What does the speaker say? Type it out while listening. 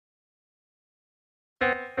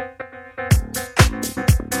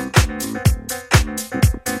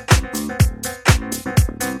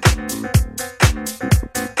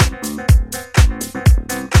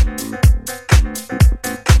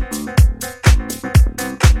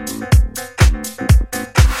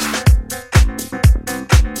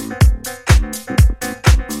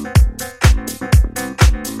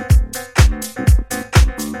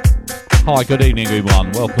Hi, good evening everyone.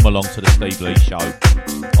 Welcome along to the Steve Lee Show.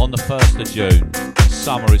 On the 1st of June,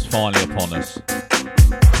 summer is finally upon us.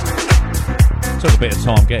 Took a bit of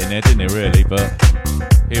time getting there, didn't it really, but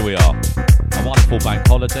here we are. A wonderful bank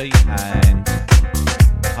holiday and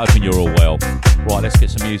hoping you're all well. Right, let's get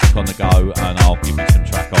some music on the go and I'll give you some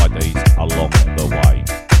track IDs along the way.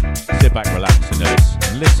 Sit back, relax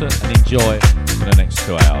and listen and enjoy for the next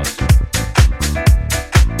 2 hours.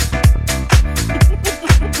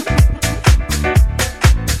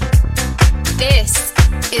 This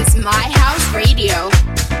is My House Radio.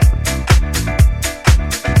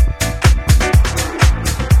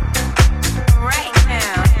 Right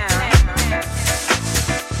now.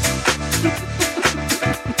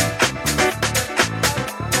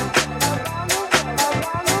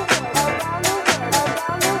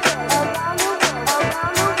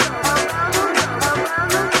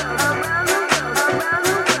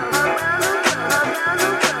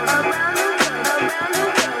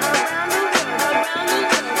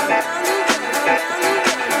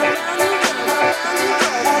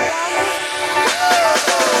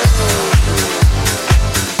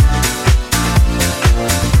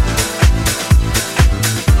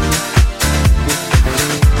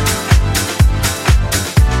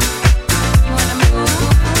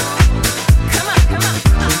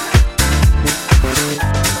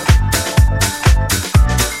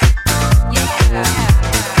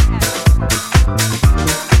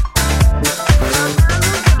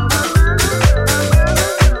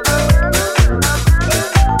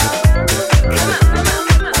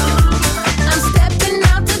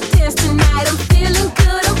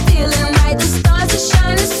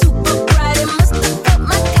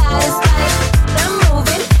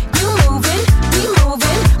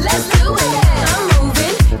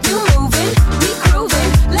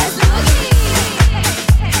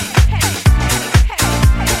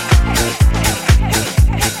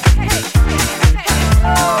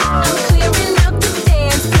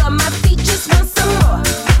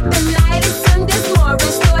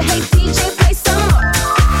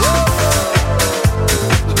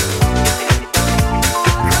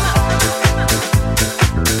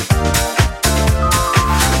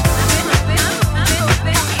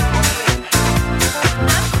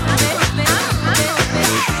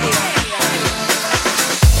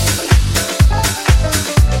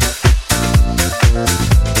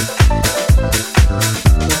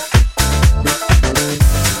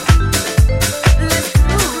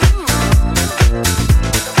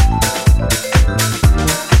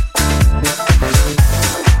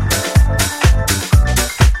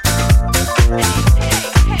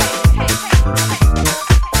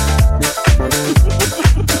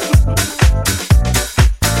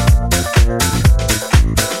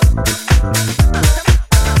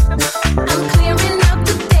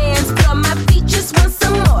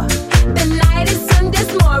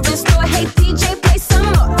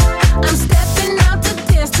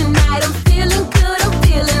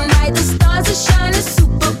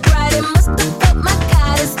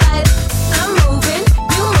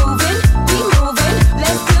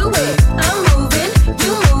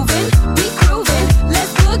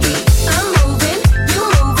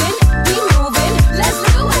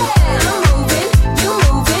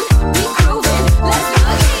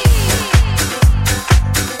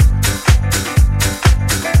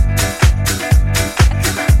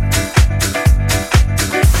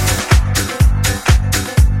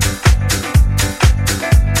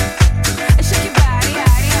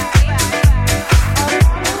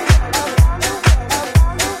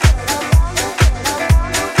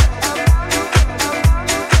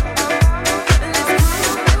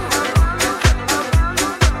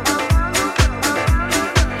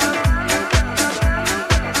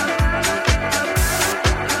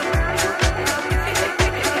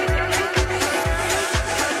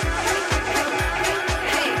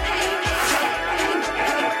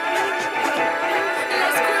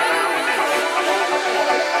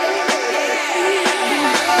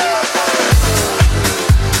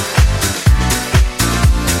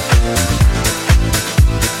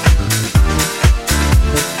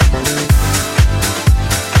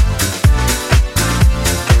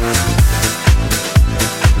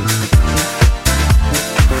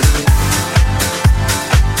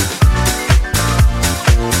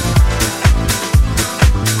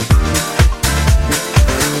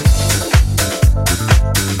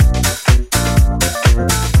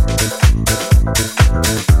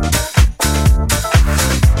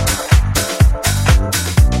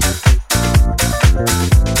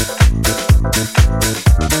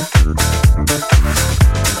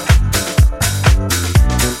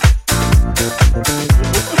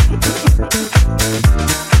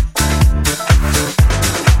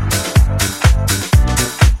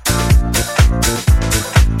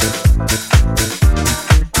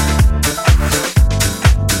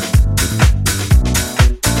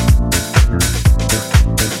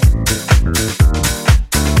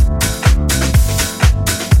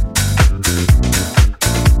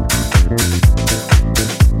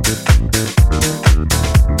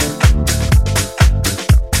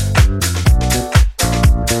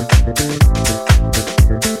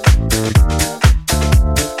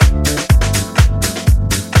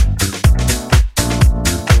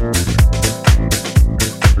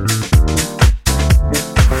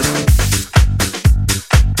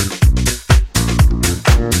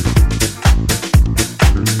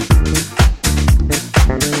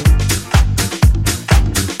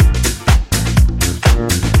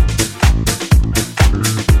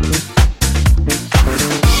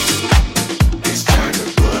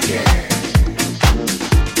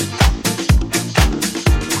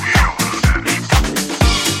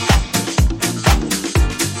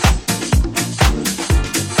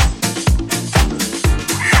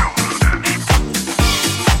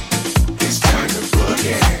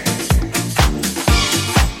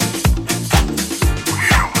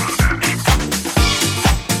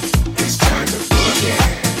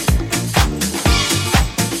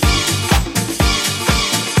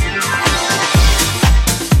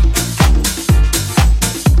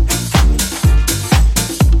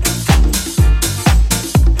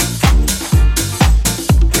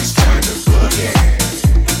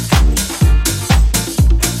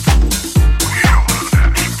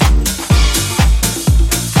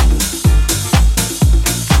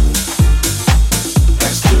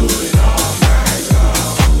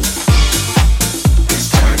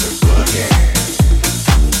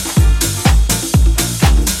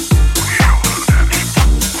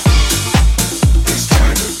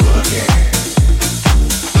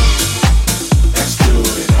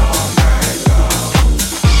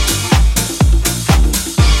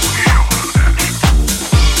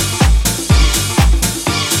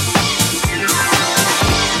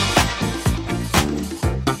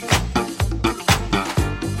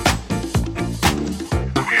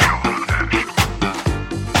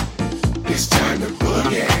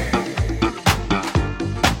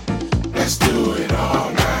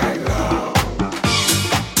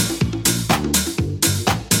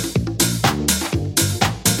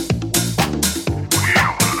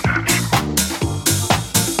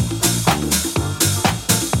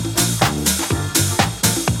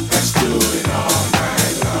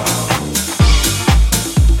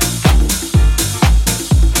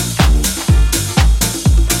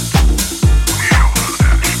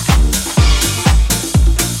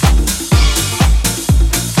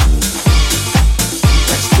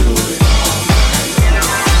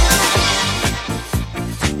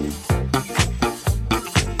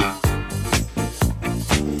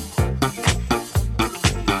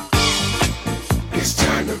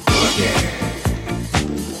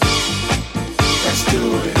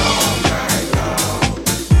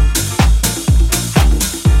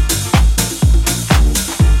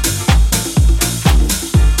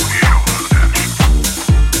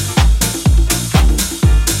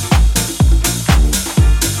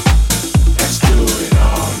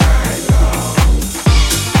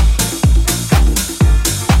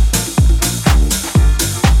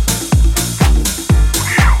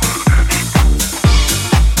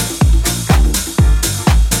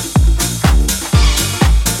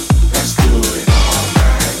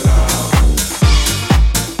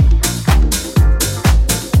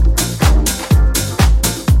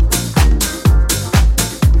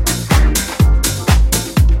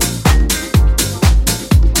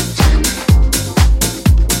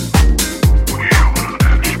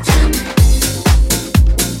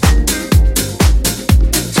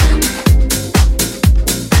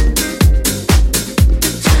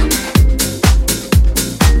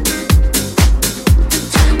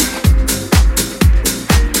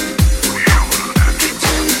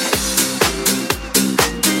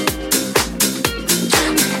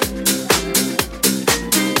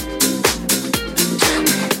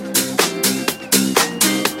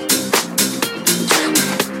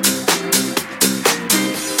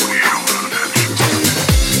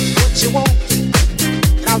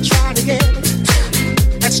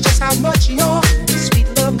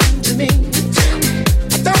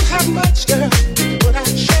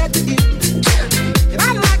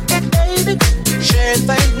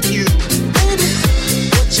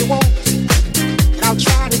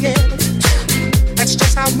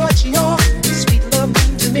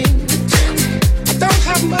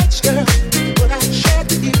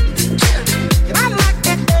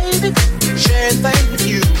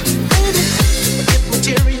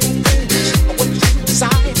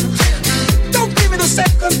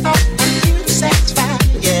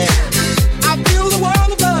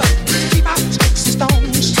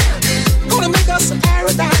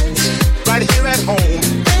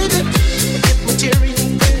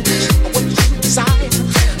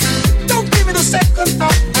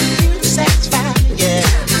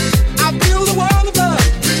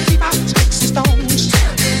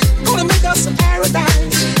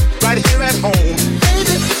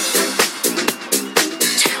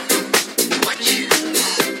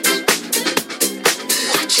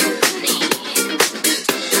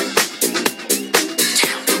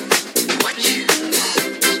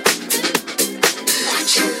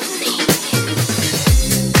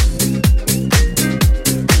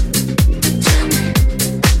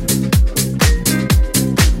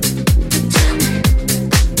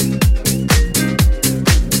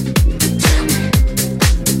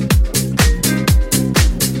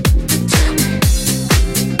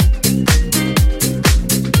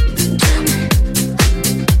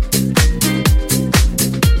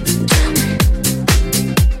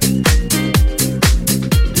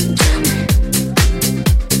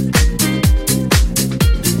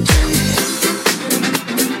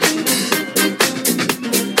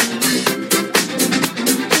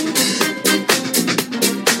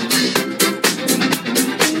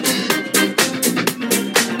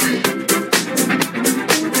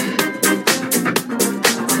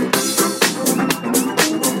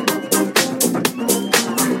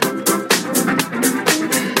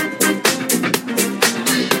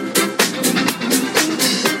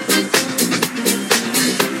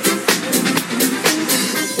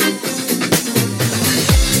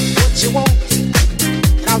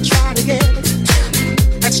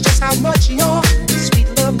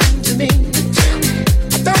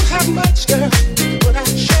 not much, girl, but I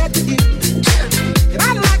shared with you. And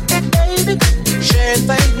I like that, baby, sharing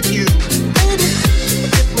things with you. Baby,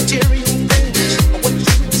 forget material things or what you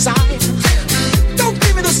desire. Don't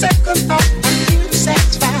give it a second thought, I'm here to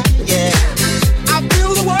satisfy, yeah. I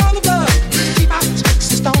build a world of love, keep out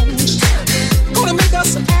sticks and stones. Gonna make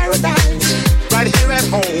us a paradise right here at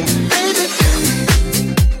home, baby.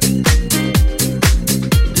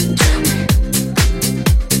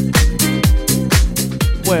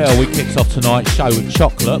 Well, we kicked off tonight's show with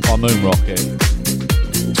Chocolate by Moon Rocket.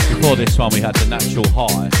 Before this one, we had The Natural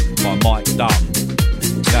High by Mike Dunn.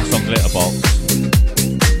 That's on Glitterbox.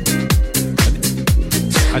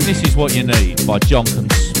 And This Is What You Need by Jonkin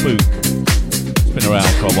Spook. It's been around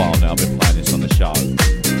for a while now, I've been playing this on the show.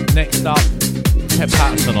 Next up, Ted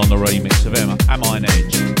Patterson on the remix of Am I an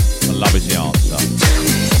Edge? And Love Is the Answer.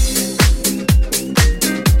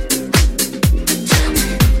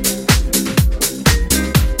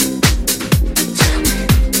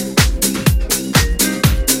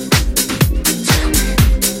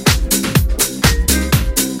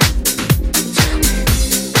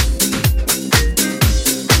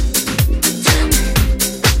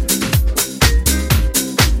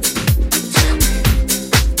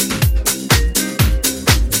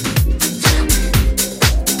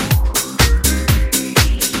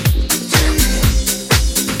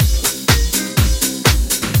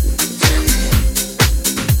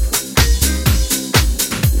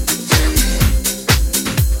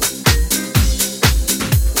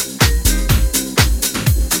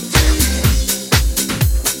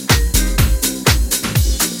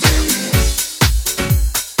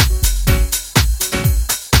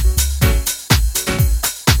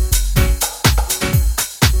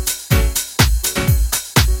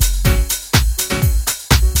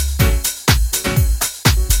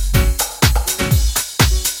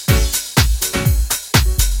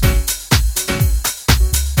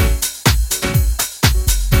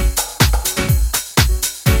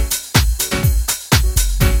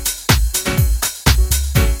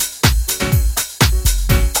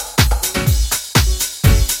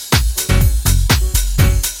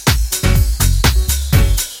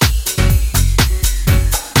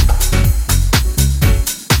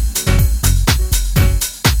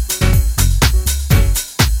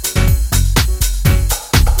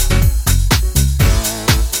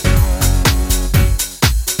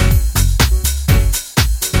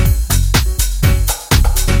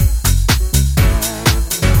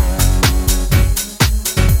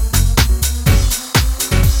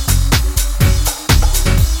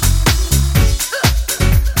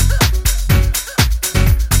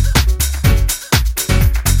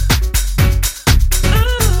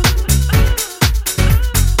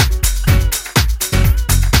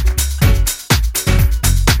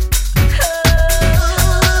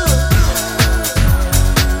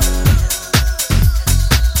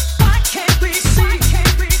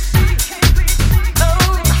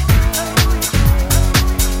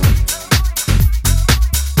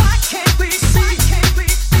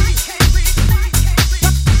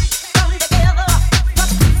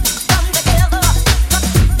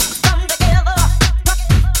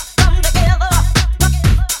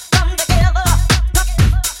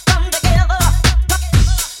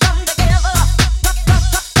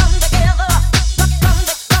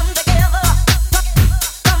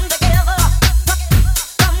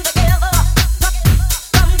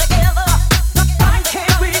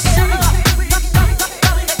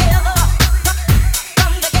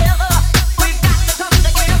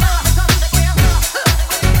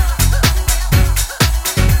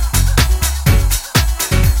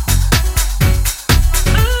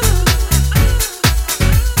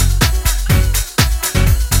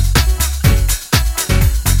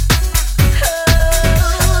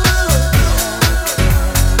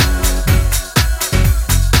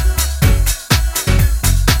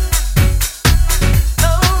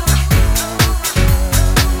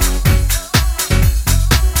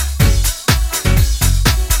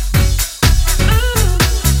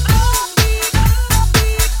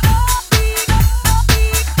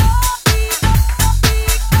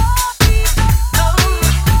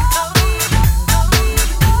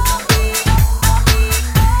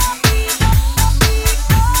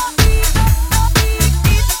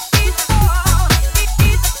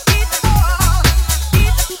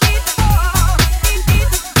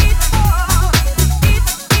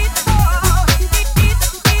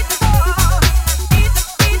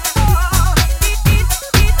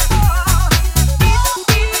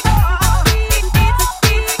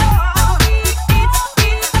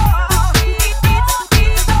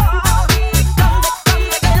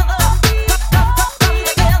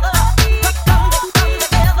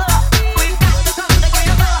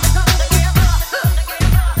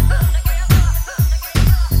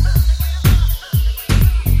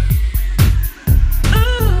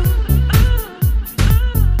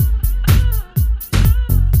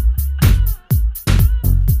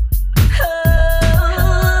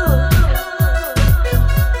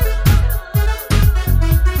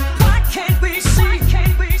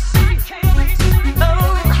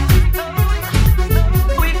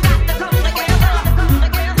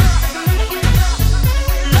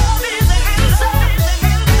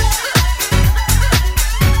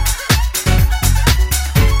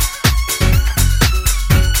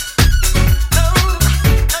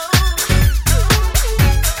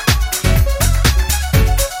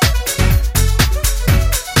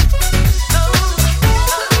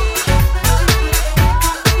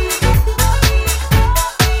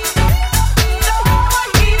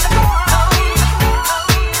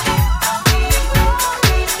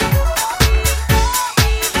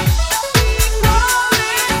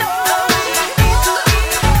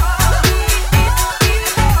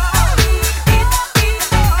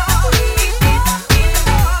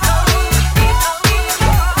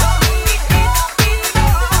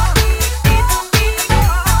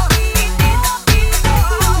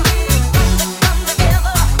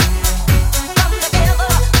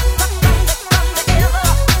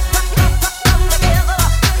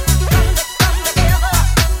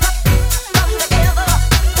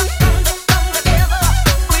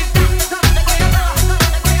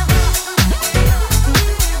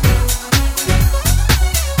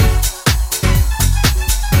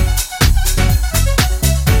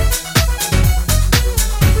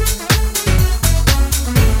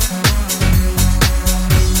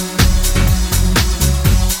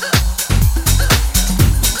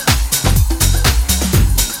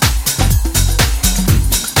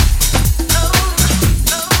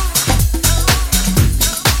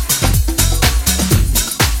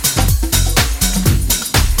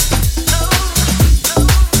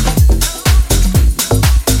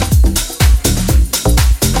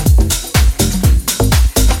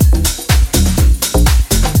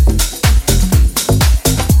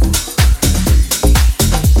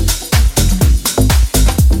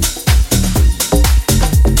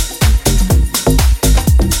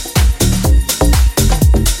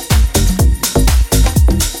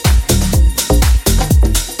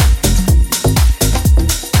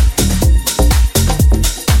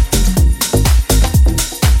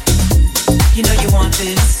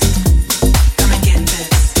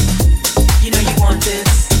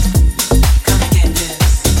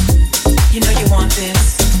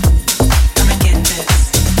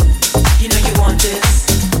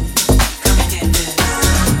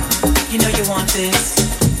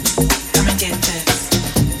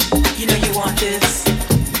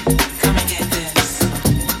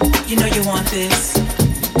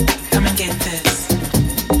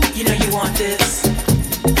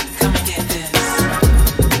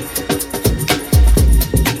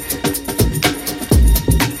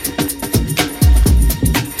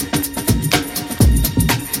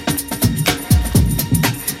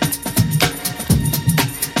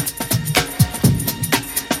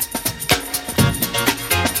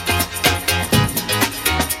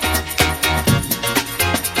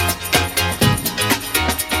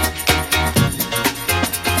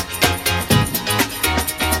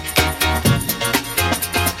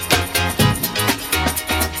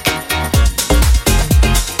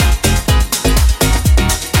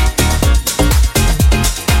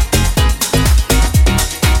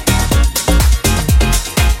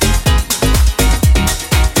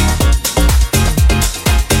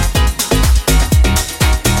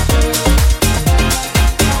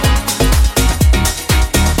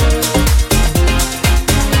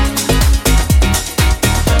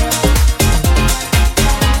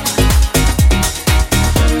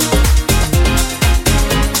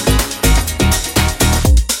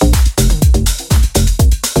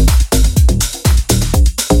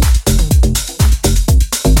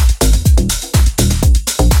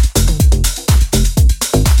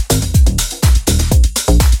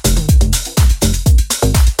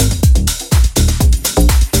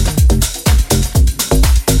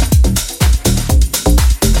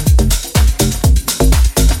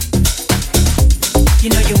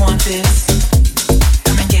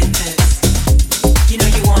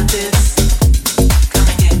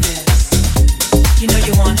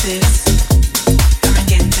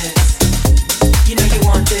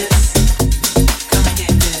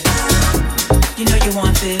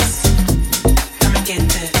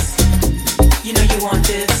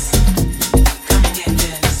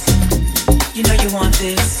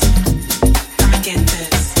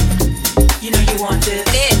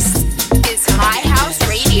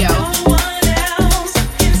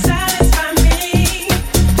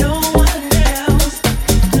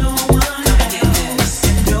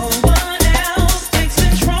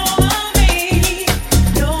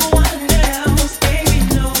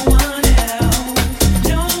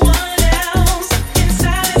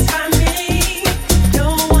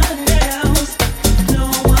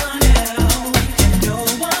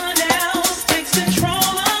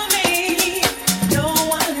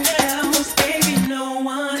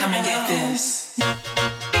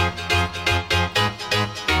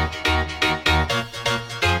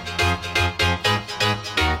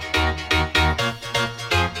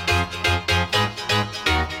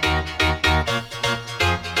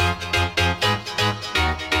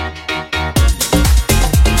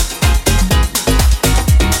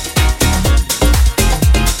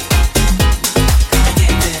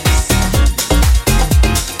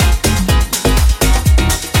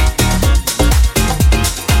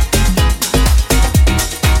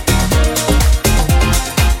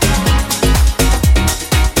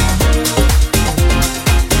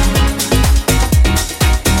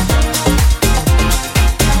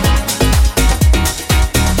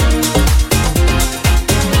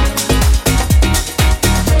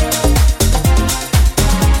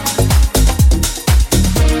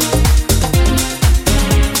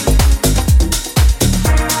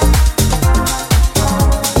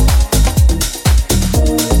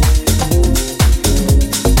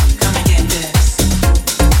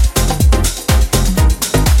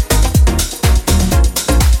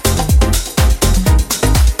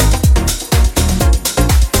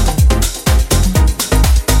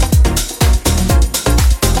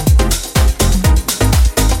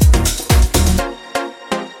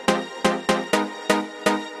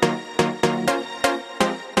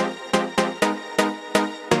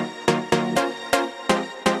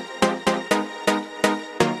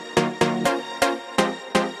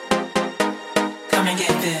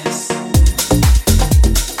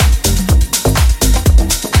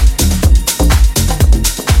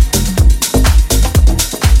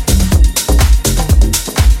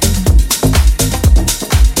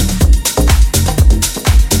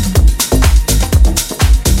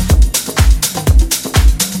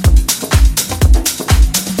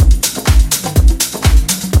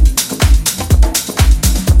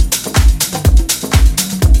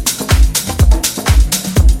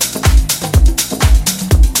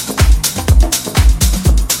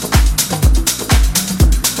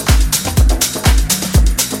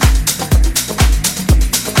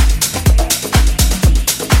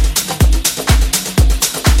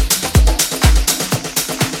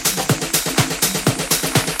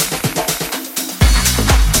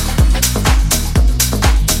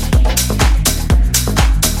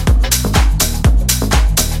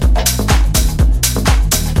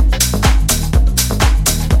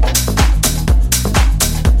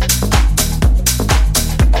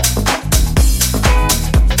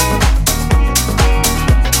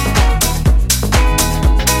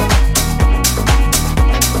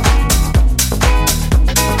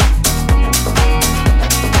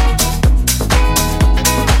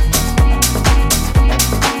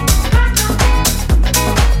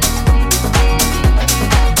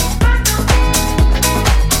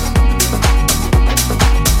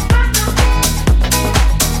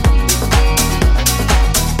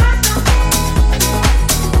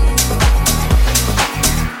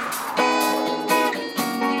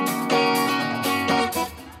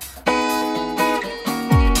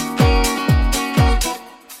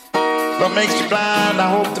 What makes you blind? I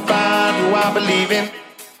hope to find who I believe in.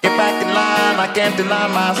 Get back in line, I can't deny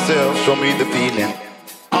myself. Show me the feeling.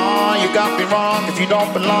 Oh, you got me wrong. If you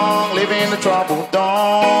don't belong, live in the trouble.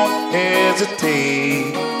 Don't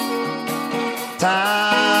hesitate.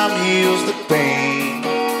 Time heals the pain.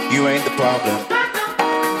 You ain't the problem.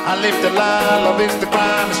 I live the lie, love is the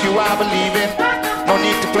crime. It's you I believe in. No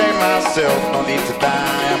need to blame myself, no need to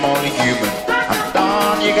die. I'm only human. I'm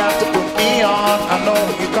done, you got to put me on. I know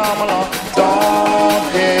you come along. Don't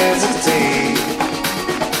hesitate.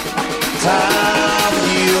 Time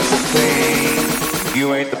heals the pain.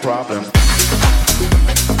 You ain't the problem.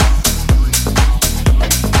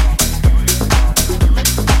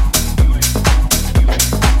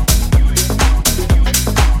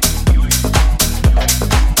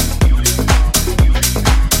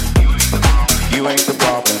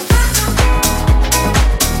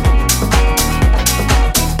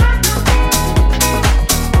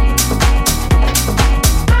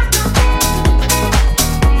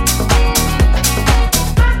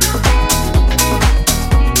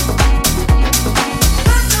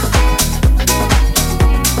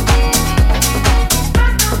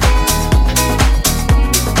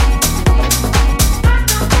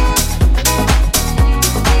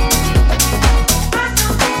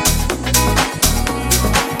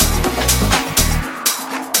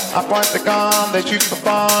 point the gun, they shoot for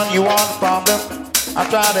fun. You are the problem. I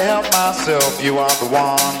try to help myself. You are the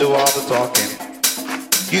one, do all the talking.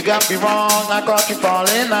 You got me wrong, I caught you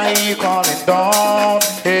falling. I hear you calling, don't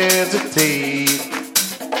hesitate.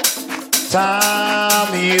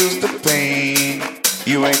 Time heals the pain.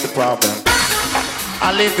 You ain't the problem.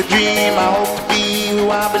 I live the dream, I hope to be who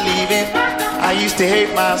I believe in. I used to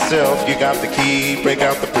hate myself, you got the key, break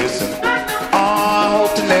out the prison. I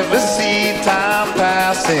hope to never see time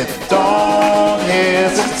passing. Don't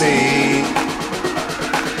hesitate.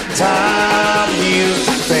 Time heals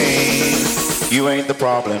the pain. You ain't the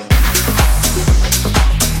problem.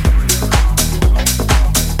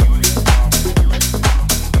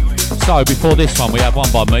 So before this one, we had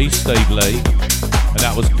one by me, Steve Lee, and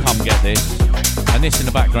that was Come Get This. And this in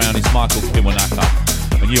the background is Michael Kiwanaka,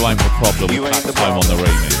 and You Ain't the Problem, with Claps Home on the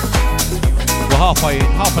remix. We're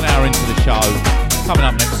half an hour into the show. Coming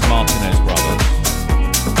up next, Martinez Brothers.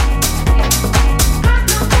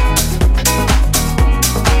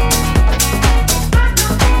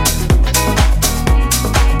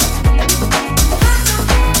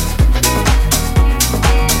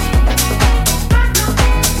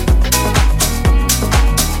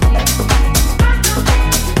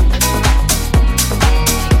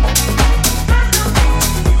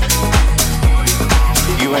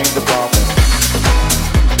 You ain't the problem.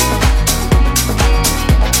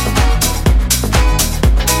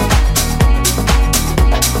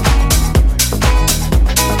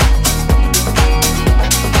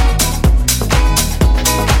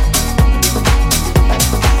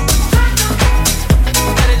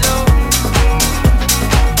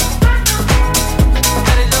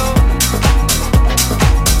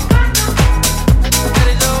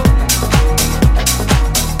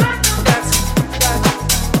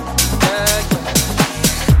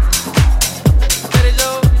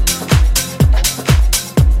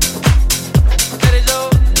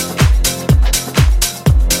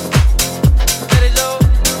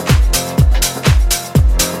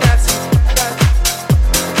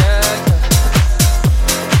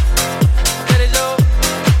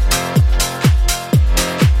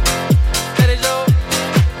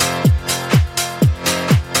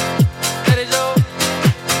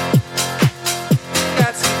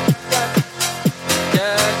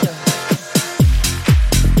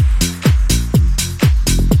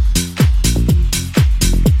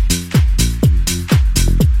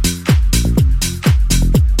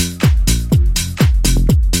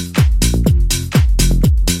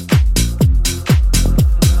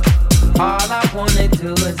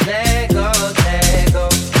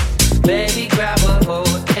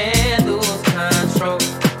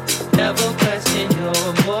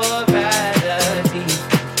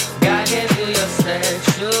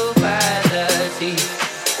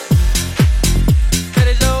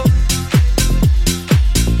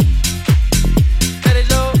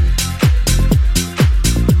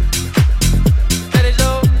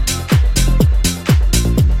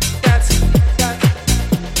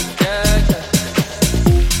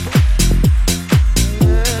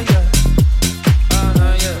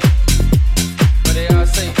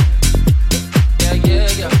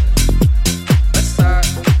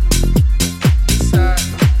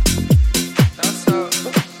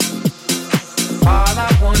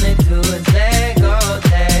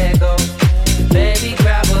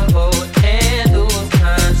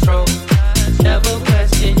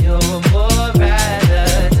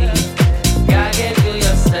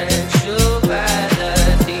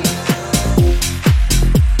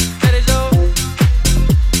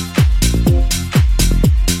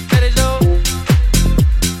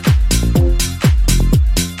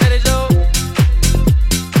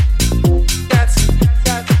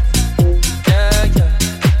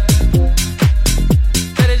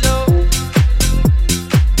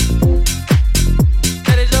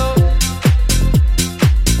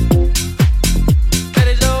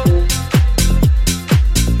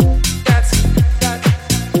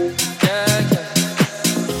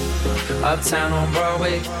 Uptown on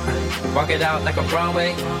Broadway, walk it out like a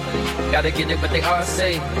Broadway. Gotta get it what they all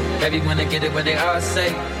say. Baby wanna get it what they all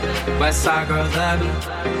say. West side girls love me,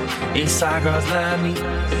 east side girls love me,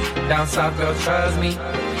 down south girls trust me.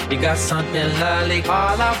 You got something lovely.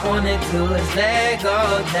 All I wanna do is let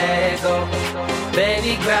go, let go.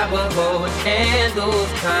 Baby grab a hold and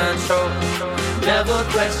lose control. Never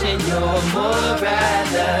question your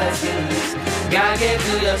morality. Gotta get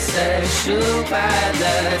through your sexuality.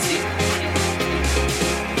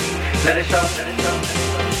 Let it show, let it show,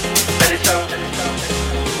 let it show,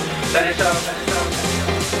 let it show, let it show.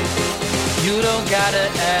 You don't gotta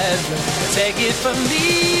ever take it from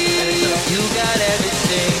me. You got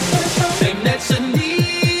everything, thing that you need.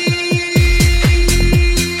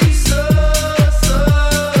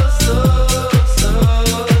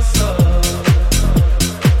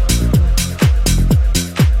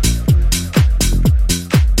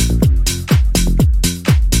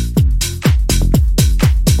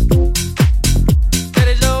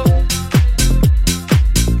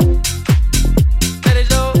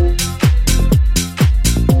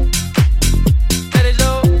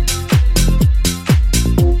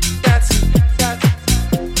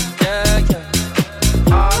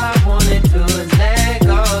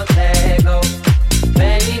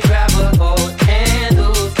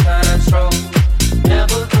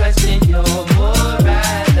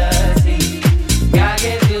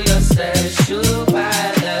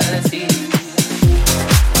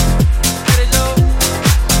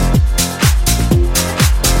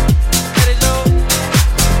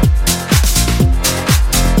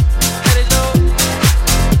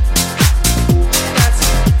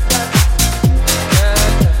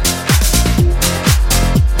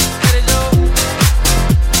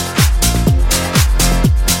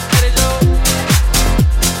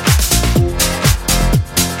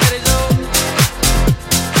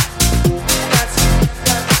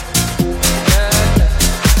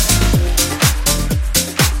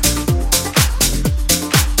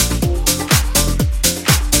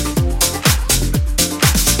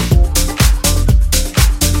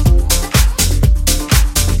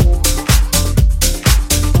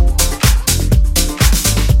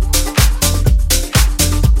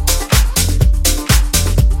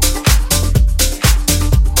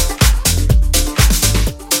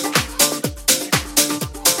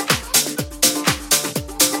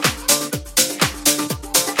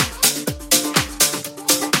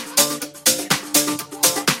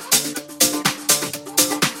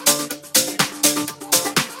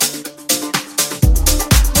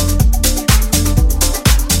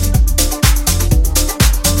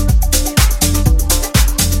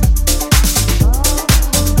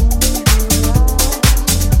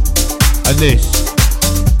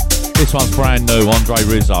 This one's brand new, Andre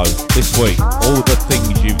Rizzo. This week, All the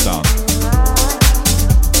Things You've Done.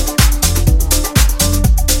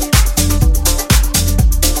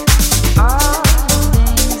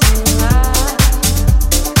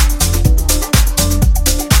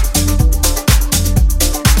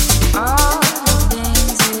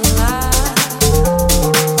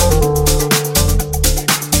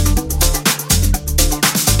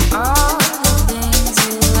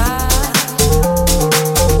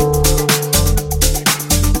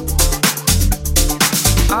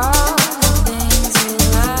 Oh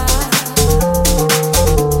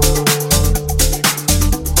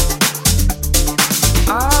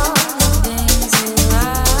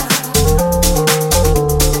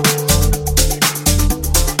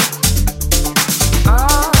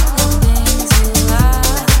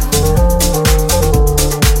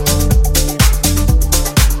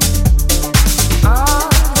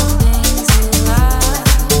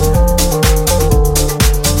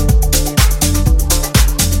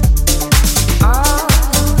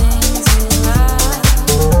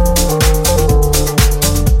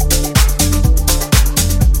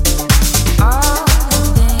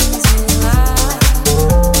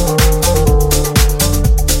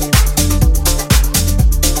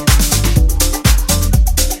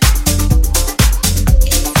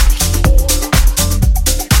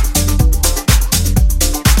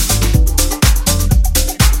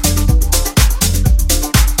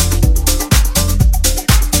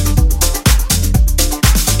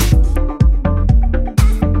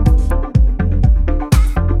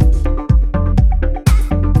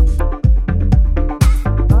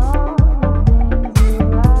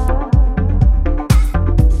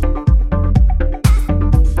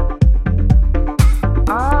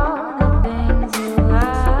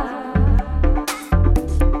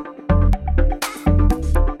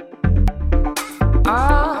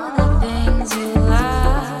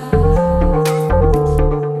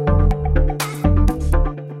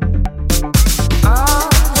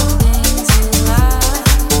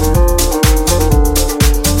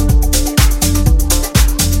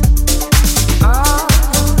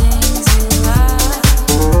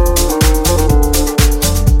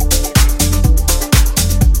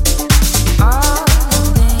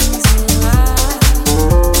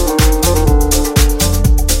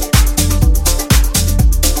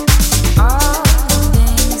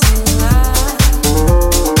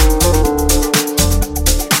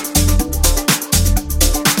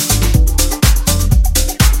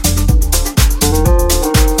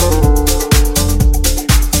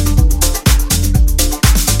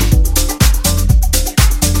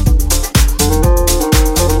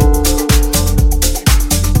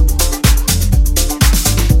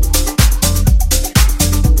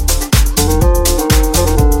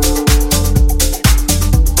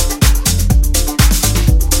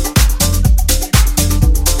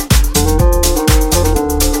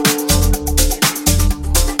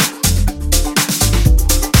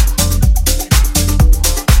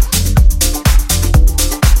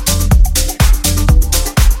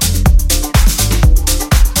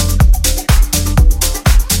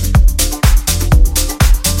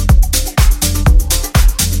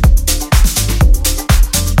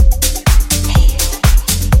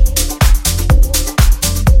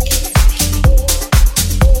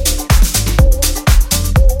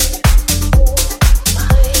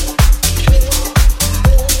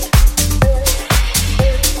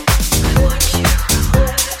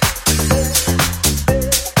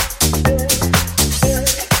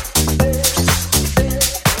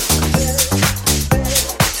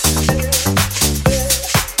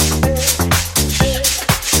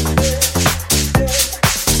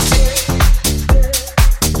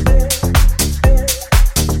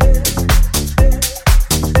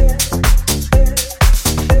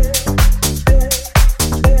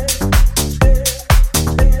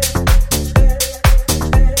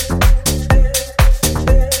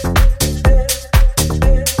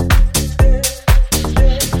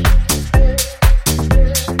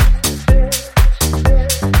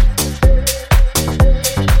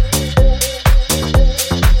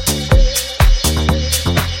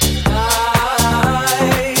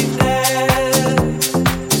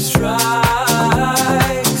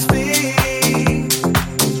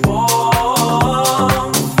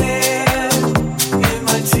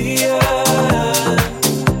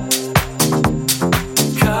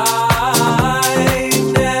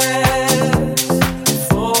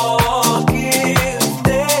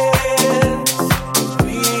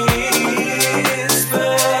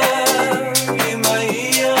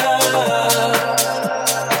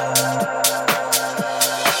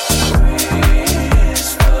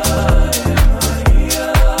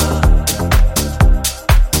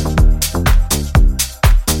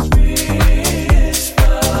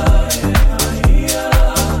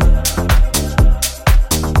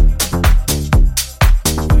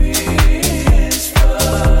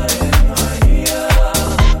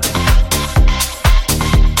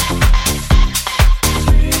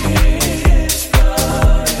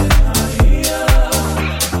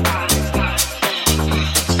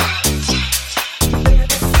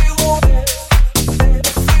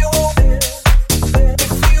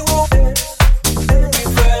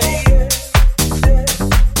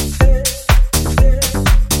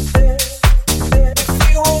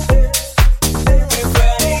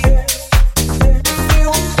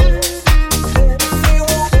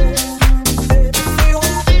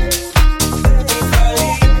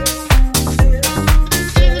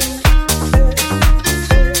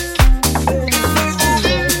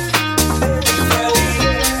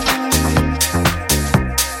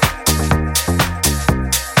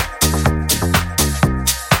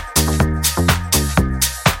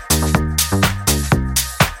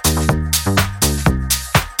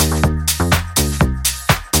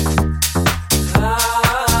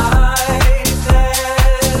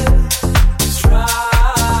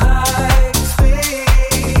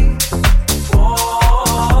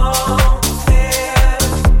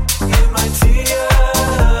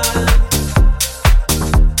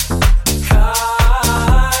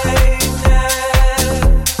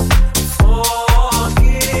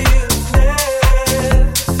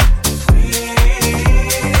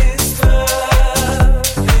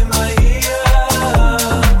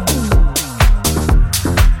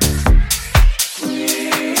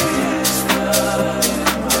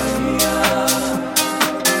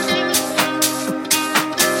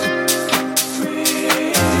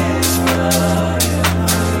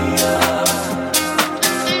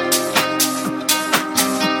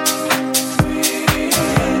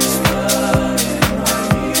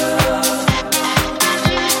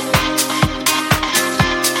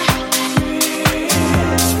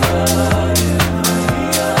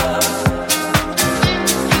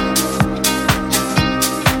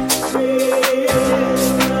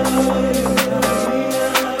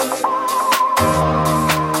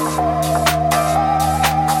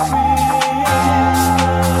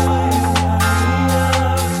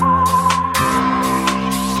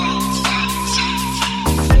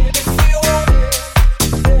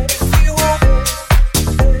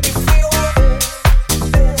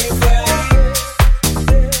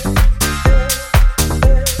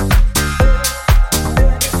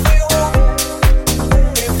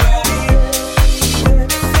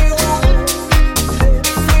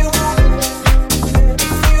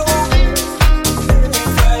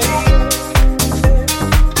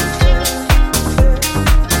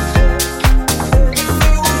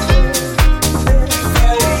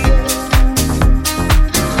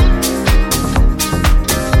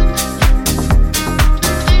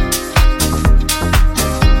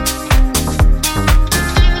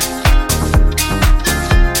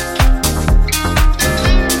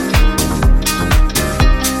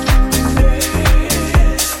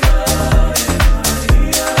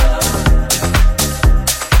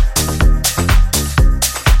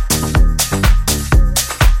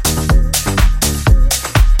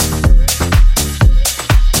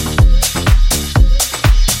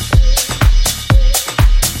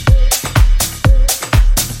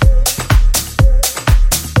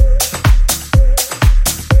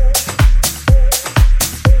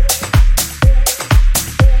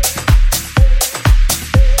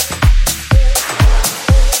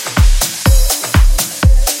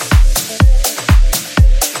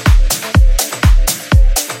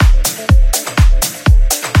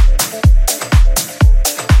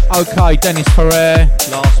Okay, Dennis Ferrer,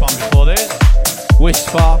 last one before this.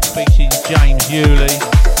 Whisper, featuring James Hewley.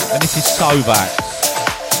 And this is Sovax.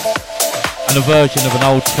 And a version of an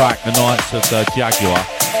old track, The Knights of the Jaguar.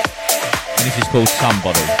 And this is called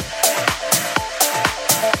Somebody.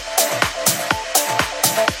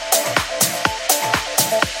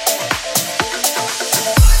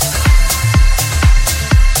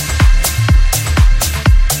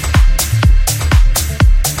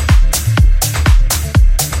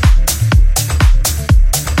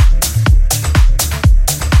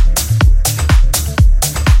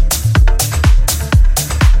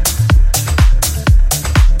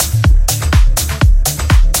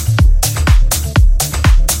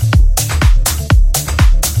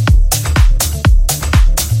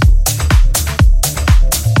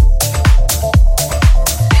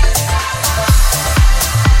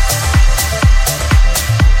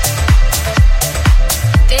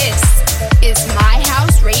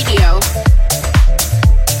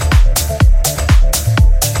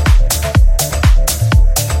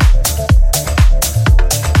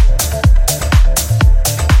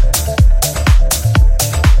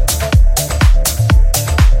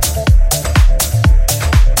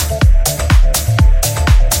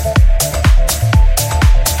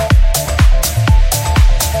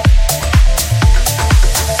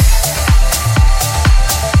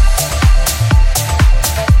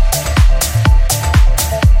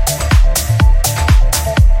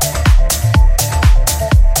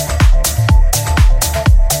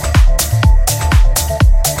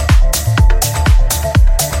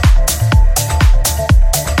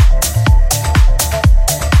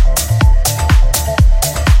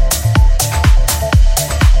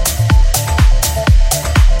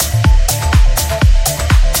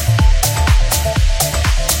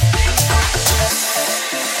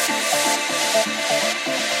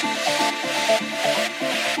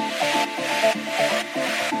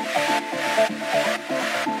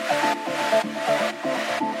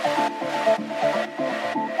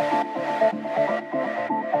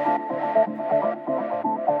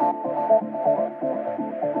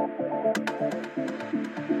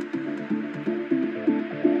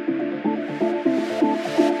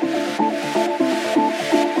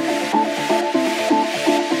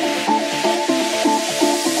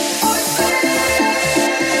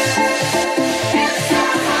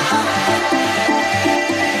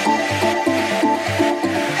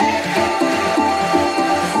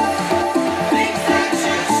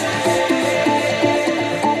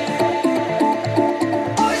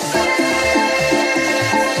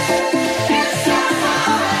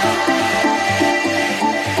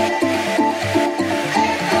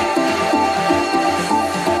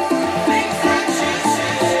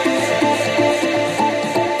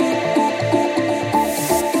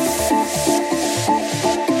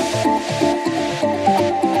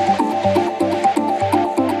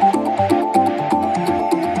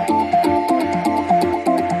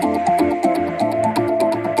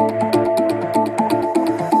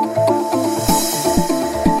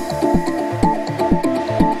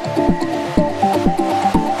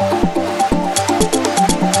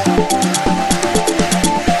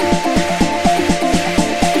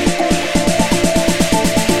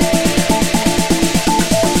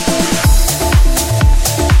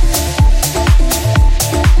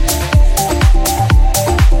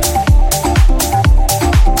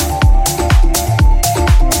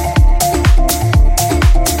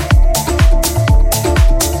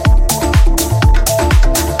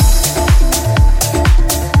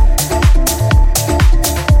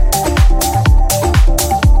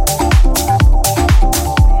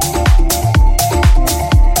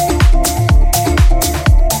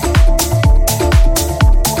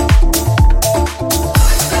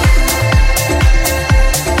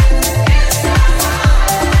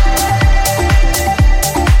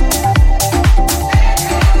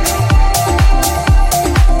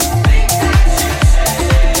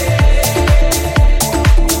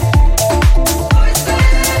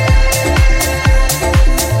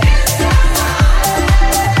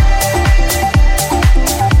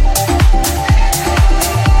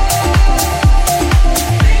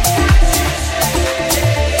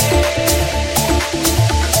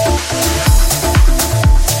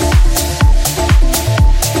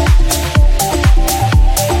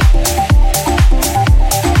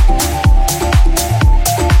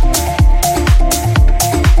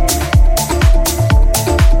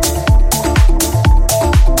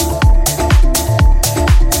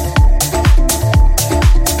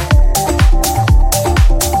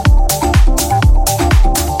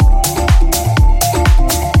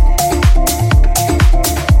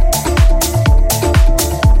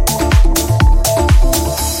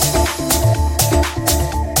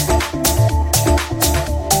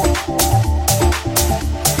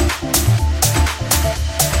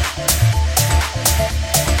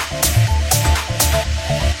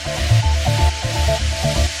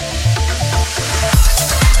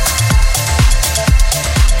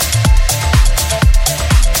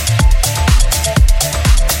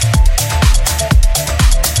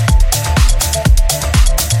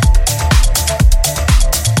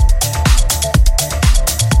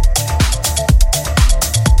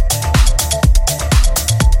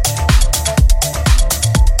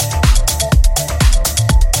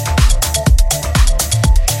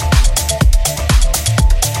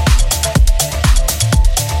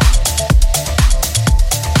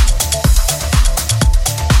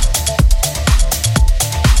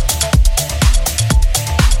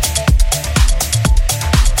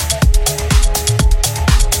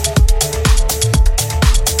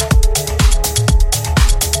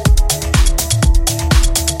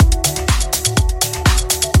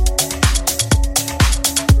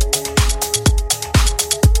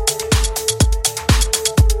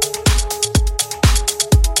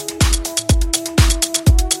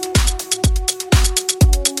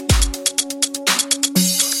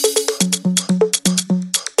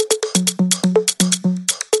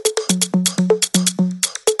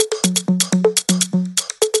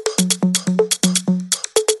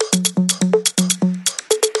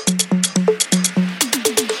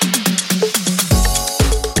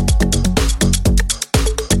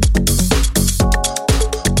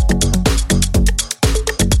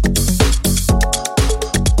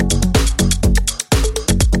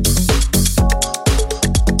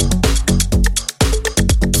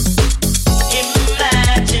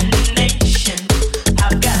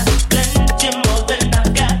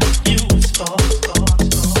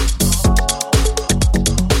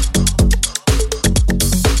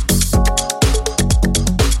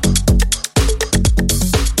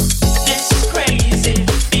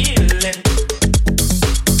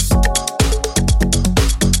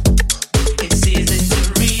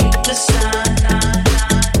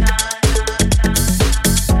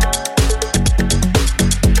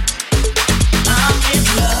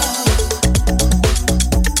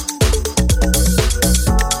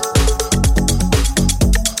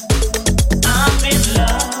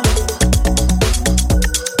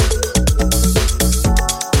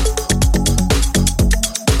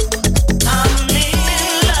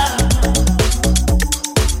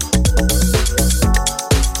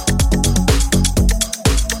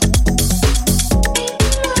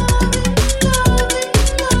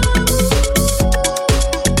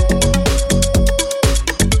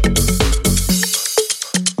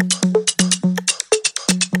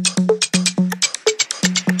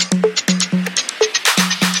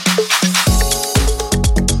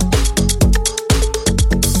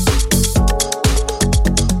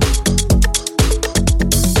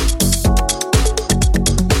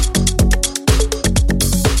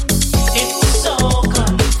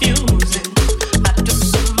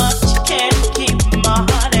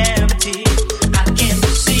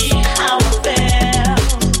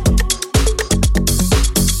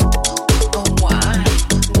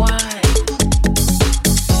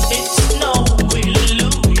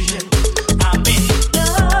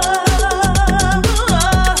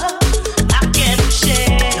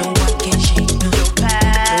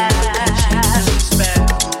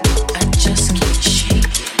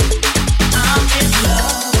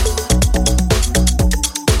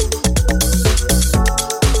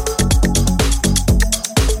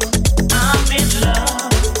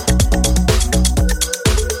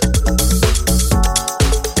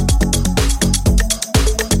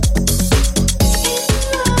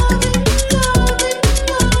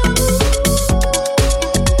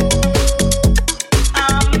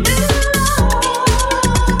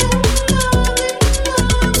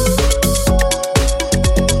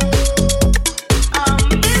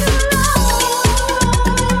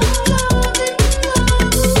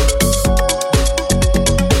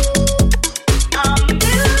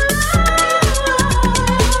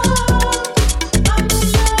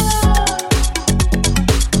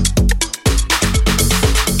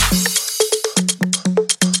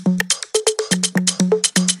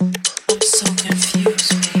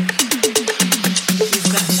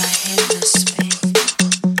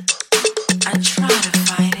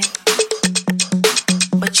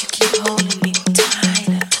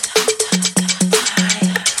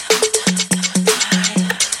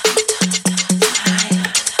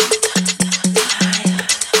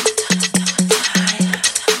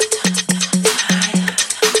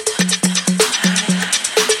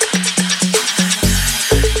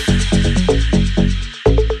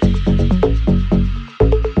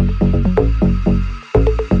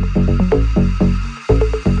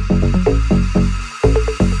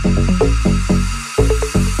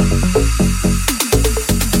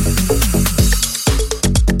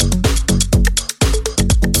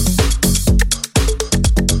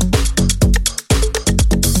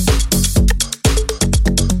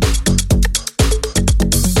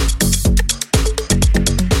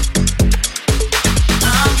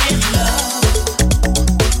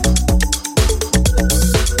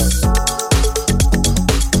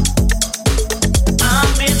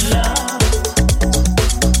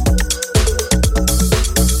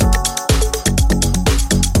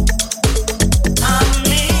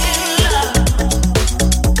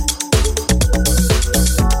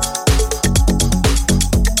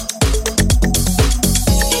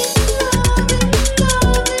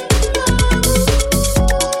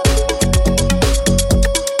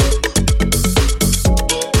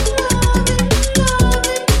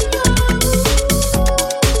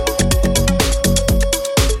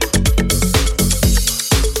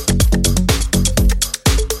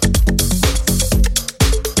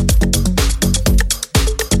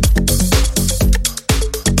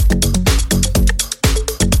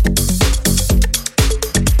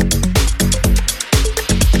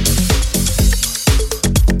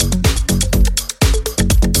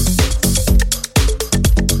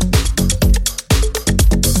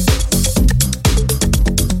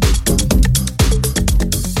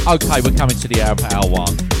 Okay, we're coming to the hour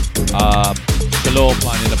one. Galore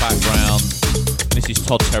playing in the background. This is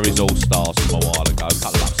Todd Terry's All Stars from a while ago. A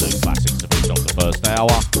couple of absolute classics to finish off the first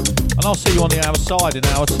hour. And I'll see you on the other side in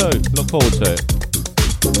hour two. Look forward to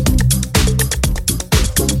it.